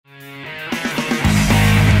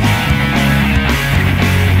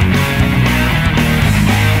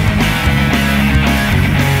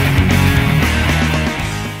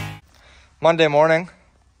Monday morning.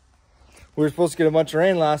 We were supposed to get a bunch of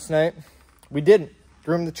rain last night. We didn't.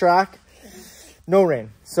 Groomed the track. No rain.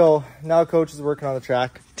 So now coach is working on the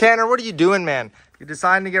track. Tanner, what are you doing, man? You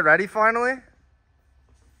deciding to get ready finally?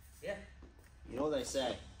 Yeah. You know what they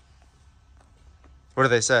say. What do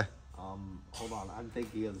they say? Hold on. I'm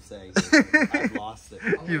thinking of the saying. I've lost it.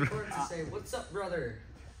 I'm looking for it to say, what's up, brother?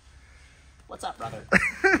 What's up, brother?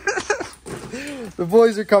 The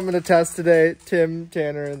boys are coming to test today. Tim,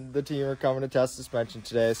 Tanner, and the team are coming to test suspension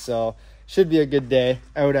today. So should be a good day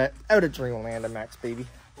out at Dreamland MX, baby.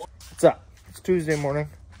 What's up? It's Tuesday morning.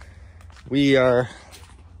 We are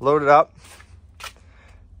loaded up,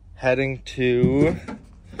 heading to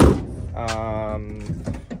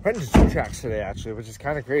heading to 2 tracks today, actually, which is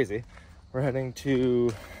kind of crazy. We're heading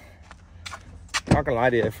to, not gonna lie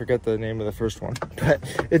to you, I forget the name of the first one, but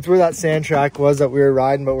it's where that sand track was that we were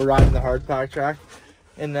riding, but we're riding the hard pack track.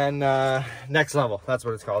 And then next level, that's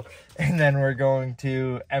what it's called. And then we're going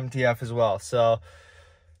to MTF as well. So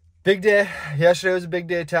big day. Yesterday was a big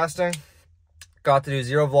day of testing. Got to do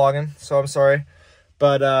 0 vlogging, so I'm sorry.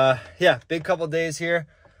 But yeah, big couple days here.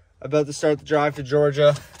 About to start the drive to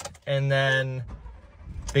Georgia. And then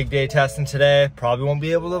big day testing today. Probably won't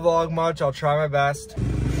be able to vlog much. I'll try my best.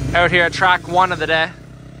 Out here at track 1 of the day.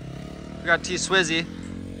 We got T Swizzy.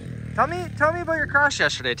 Tell me about your crash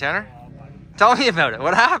yesterday, Tanner. Tell me about it.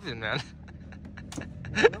 What happened, man?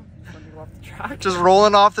 Just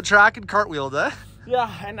rolling off the track and cartwheeled, eh?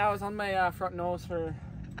 Yeah, and I was on my front nose for,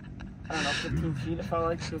 I don't know, 15 feet, it felt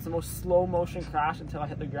like. It was the most slow motion crash until I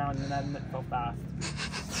hit the ground, and then it felt fast.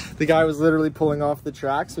 The guy was literally pulling off the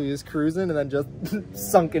track, so he was cruising and then just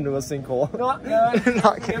sunk into a sinkhole. Not good.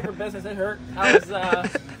 Not good for business. It hurt. I was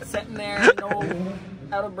sitting there,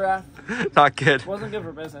 out of breath. Not good. Wasn't good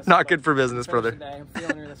for business. Not good for business, brother. Today. I'm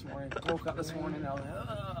feeling her this morning. Woke up this morning and I was like,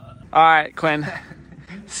 ugh. All right, Quinn.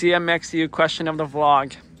 CMXU question of the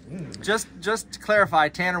vlog. Just to clarify,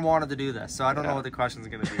 Tanner wanted to do this, so I don't know what the question's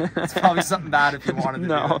gonna be. It's probably something bad if you wanted to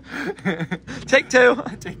do it. Take 2.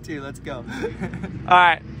 Take 2, let's go. All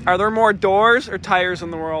right, are there more doors or tires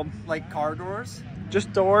in the world? Like car doors?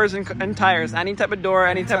 Just doors and tires. Any type of door,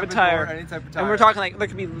 any type of tire. Any type of tire. And we're talking like, there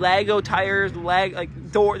could be Lego tires,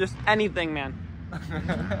 like door, just anything, man.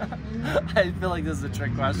 I feel like this is a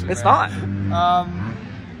trick question. It's right? not.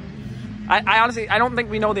 I honestly, I don't think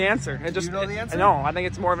we know the answer. Do you know the answer? No, I think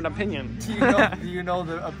it's more of an opinion. Do you know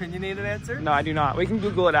the opinionated answer? No, I do not. We can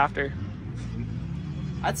Google it after.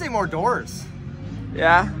 I'd say more doors.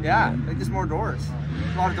 Yeah? Yeah, like just more doors.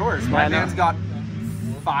 A lot of doors. My van's got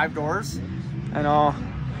 5 doors. I know.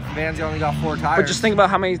 Van's only got 4 tires. But just think about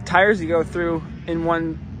how many tires you go through in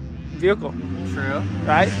one vehicle. True.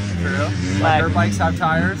 Right? True. Like dirt bikes have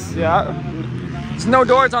tires. Yeah. There's no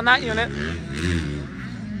doors on that unit.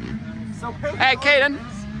 Hey, Caden,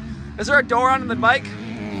 is there a door on the bike?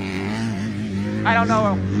 I don't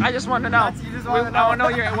know. I just want to know. You just want to know. I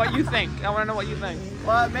want to know what you think. I want to know what you think.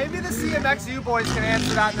 Well, maybe the CMXU boys can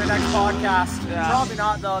answer that in their next podcast. Yeah. Probably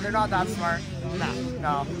not, though. They're not that smart.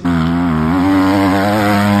 No.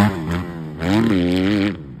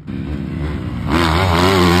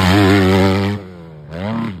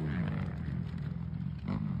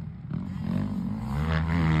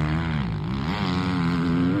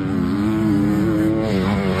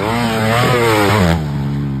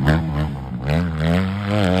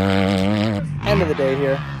 End of the day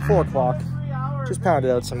here, 4 o'clock. Just pounded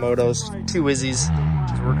out some motos. 2 Izzies.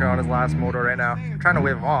 He's working on his last moto right now. Trying to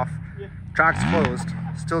wave him off. Track's closed.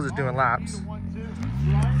 Still just doing laps.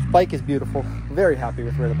 Bike is beautiful. Very happy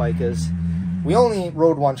with where the bike is. We only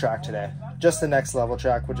rode 1 track today. Just the next level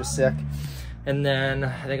track, which is sick. And then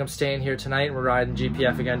I think I'm staying here tonight. We're riding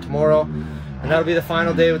GPF again tomorrow. And that'll be the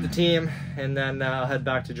final day with the team. And then I'll head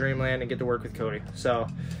back to Dreamland and get to work with Cody. So,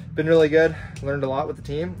 been really good. Learned a lot with the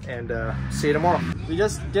team. And see you tomorrow. We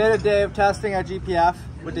just did a day of testing at GPF.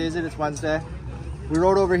 What day is it? It's Wednesday. We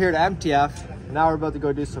rode over here to MTF. And now we're about to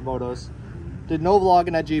go do some motos. Did no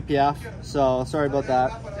vlogging at GPF. So, sorry about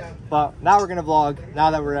that. But now we're going to vlog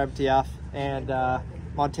now that we're at MTF. And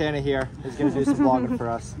Montana here is going to do some vlogging for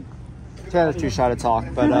us. Tanner's too shy to talk,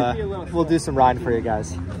 but we'll do some riding for you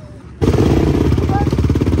guys.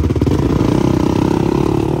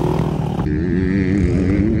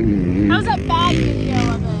 How's that bad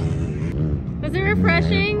video of it? Was it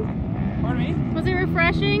refreshing? Pardon me? Was it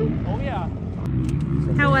refreshing? Oh yeah.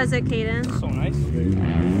 How was it, Caden? So nice.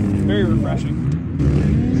 Very refreshing.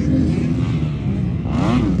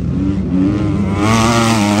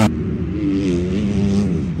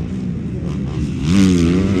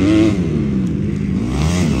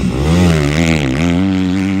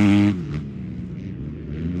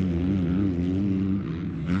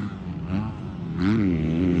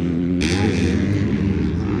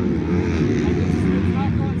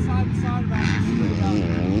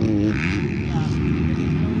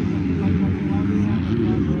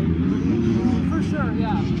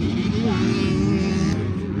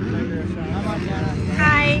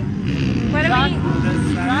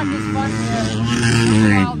 track is fun here. It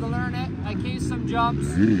took a while to learn it. I cased some jumps,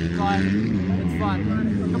 but it's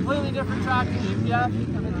fun. Completely different track to GPF,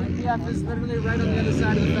 and the GPF is literally right on the other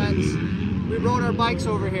side of the fence. We rode our bikes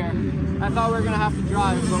over here. I thought we were gonna have to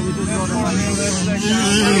drive, but we just rode our bikes over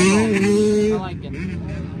here. I like it.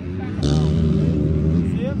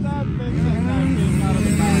 See if that fixes that thing out of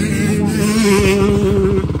the back.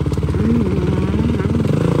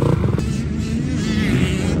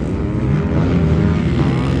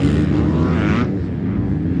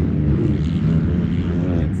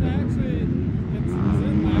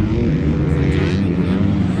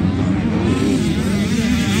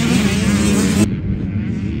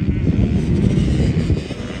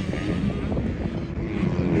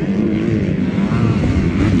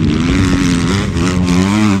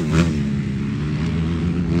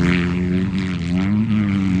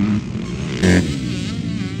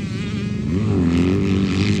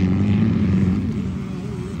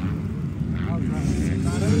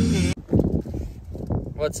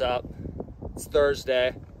 What's up? It's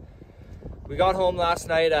Thursday. We got home last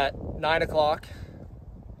night at 9 o'clock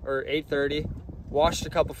or 8:30, washed a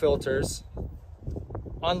couple filters,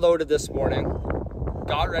 unloaded this morning,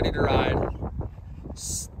 got ready to ride,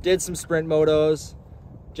 did some sprint motos,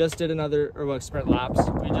 just did sprint laps.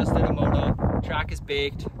 We just did a moto. Track is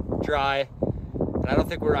baked, dry, and I don't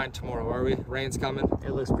think we're riding tomorrow, are we? Rain's coming?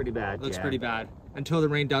 It looks pretty bad. Looks pretty bad. Until the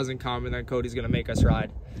rain doesn't come, and then Cody's gonna make us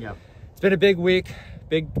ride. Yep. It's been a big week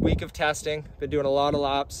of testing. Been doing a lot of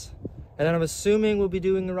laps. And then I'm assuming we'll be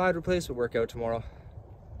doing a ride replacement workout tomorrow.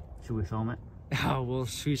 Should we film it? Oh, well,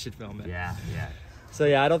 we should film it. Yeah. So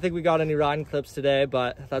yeah, I don't think we got any riding clips today,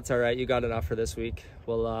 but that's all right. You got enough for this week.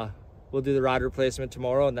 We'll do the ride replacement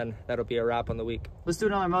tomorrow, and then that'll be a wrap on the week. Let's do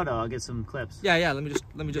another moto. I'll get some clips. Yeah. Let me just.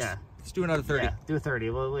 Let's do another 30. Yeah, do a 30.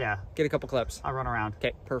 Well, yeah. Get a couple clips. I'll run around.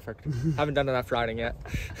 Okay, perfect. Haven't done enough riding yet.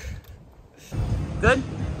 Good?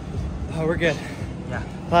 Oh, we're good. Yeah.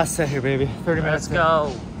 Last set here, baby. 30 minutes. Let's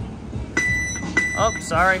go. Oh,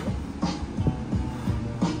 sorry.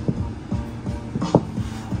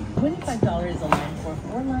 $25 a line for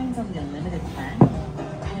 4 lines on the unlimited plan.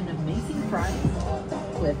 And amazing price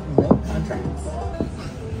with no contracts.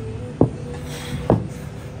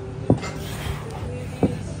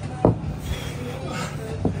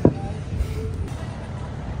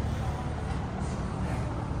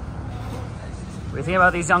 What do you think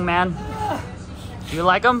about these young men? You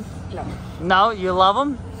like them? No. No? You love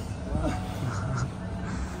them?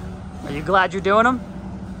 Are you glad you're doing them?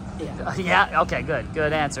 Yeah. Yeah? Okay, good.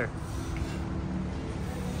 Good answer.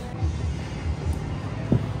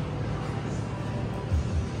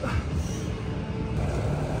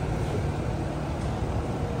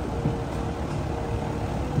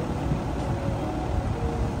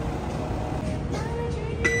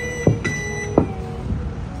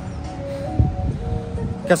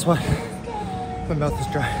 Guess what? My mouth is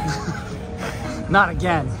dry. Not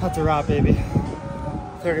again. That's a wrap, baby.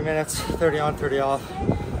 30 minutes, 30 on, 30 off.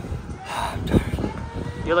 I'm tired.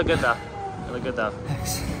 You look good though. You look good though.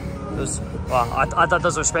 Thanks. Well, I thought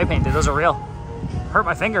those were spray painted. Those are real. Hurt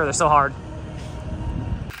my finger. They're so hard.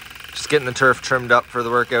 Just getting the turf trimmed up for the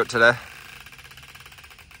workout today.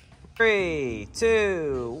 3,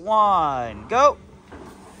 2, 1, go.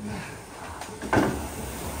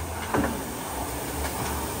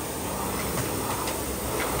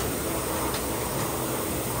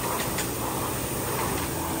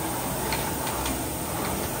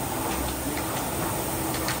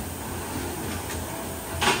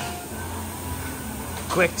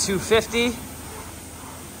 Quick 250.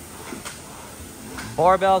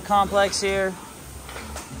 Barbell complex here.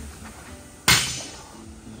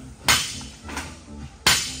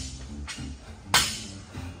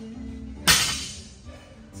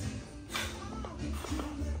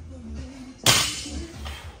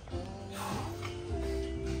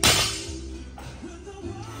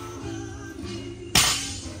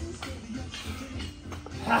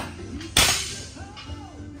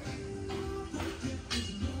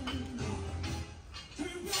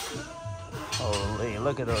 Holy,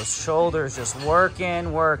 look at those shoulders just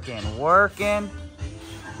working.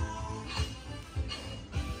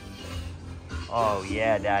 Oh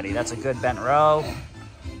yeah, Daddy, that's a good bent row.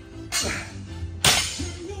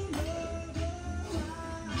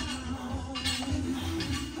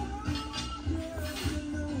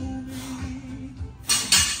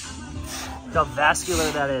 How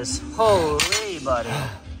vascular that is. Holy, buddy.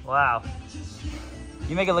 Wow.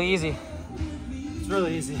 You make it look easy. It's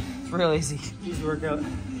really easy. It's real easy. Easy workout.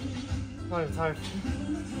 I'm not even tired.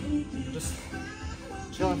 Just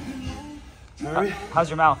chilling. All right. How's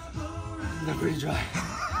your mouth? They're pretty dry.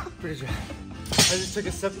 Pretty dry. I just took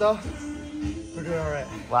a sip though. We're doing all right.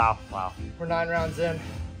 Wow, wow. We're 9 rounds in.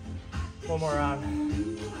 One more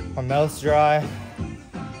round. My mouth's dry,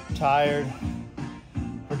 tired.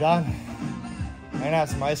 We're done. I'm gonna have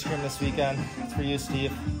some ice cream this weekend. It's for you,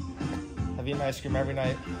 Steve. I've eaten ice cream every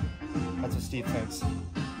night. That's what Steve thinks.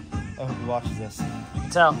 I hope he watches this. You can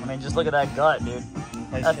tell. I mean, just look at that gut, dude.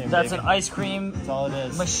 That's an ice cream That's all it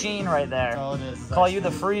is. machine right there. That's all it is. Call you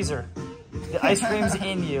the freezer. The ice cream's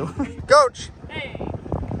in you. Coach, Hey.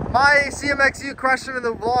 my CMXU question in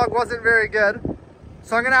the vlog wasn't very good,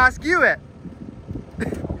 so I'm gonna ask you it.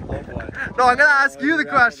 No, I'm gonna ask you the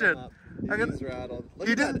question. I'm gonna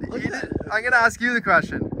ask you the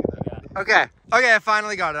question. Okay, I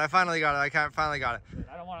finally got it. I finally got it.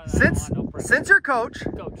 I don't want Since you're coach,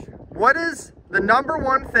 Coach. what is the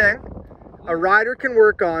 #1 thing a rider can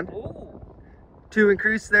work on Ooh. to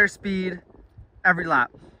increase their speed every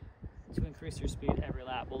lap? To increase your speed every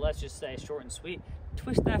lap. Well, let's just say short and sweet.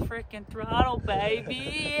 Twist that freaking throttle,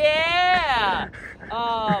 baby. Yeah.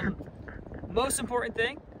 Most important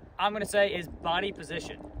thing I'm gonna say is body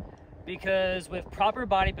position, because with proper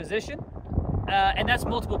body position, and that's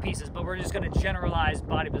multiple pieces, but we're just gonna generalize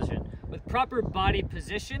body position. With proper body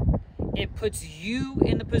position, it puts you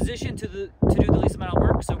in the position to do the least amount of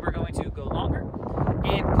work, so we're going to go longer.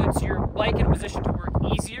 It puts your bike in a position to work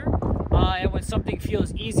easier, and when something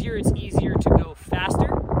feels easier, it's easier to go faster,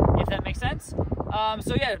 if that makes sense.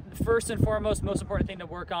 So yeah, first and foremost, most important thing to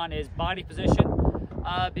work on is body position,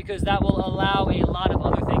 because that will allow a lot of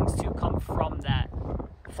other things to come from that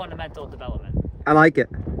fundamental development. I like it.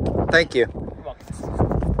 Thank you. You're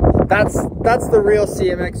welcome. That's the real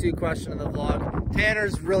CMXU question of the vlog.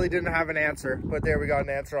 Tanner's really didn't have an answer, but there we got an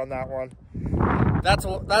answer on that one.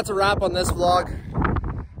 That's a wrap on this vlog.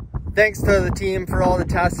 Thanks to the team for all the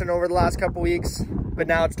testing over the last couple weeks, but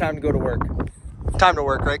now it's time to go to work. Time to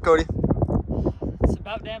work, right, Cody? It's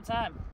about damn time.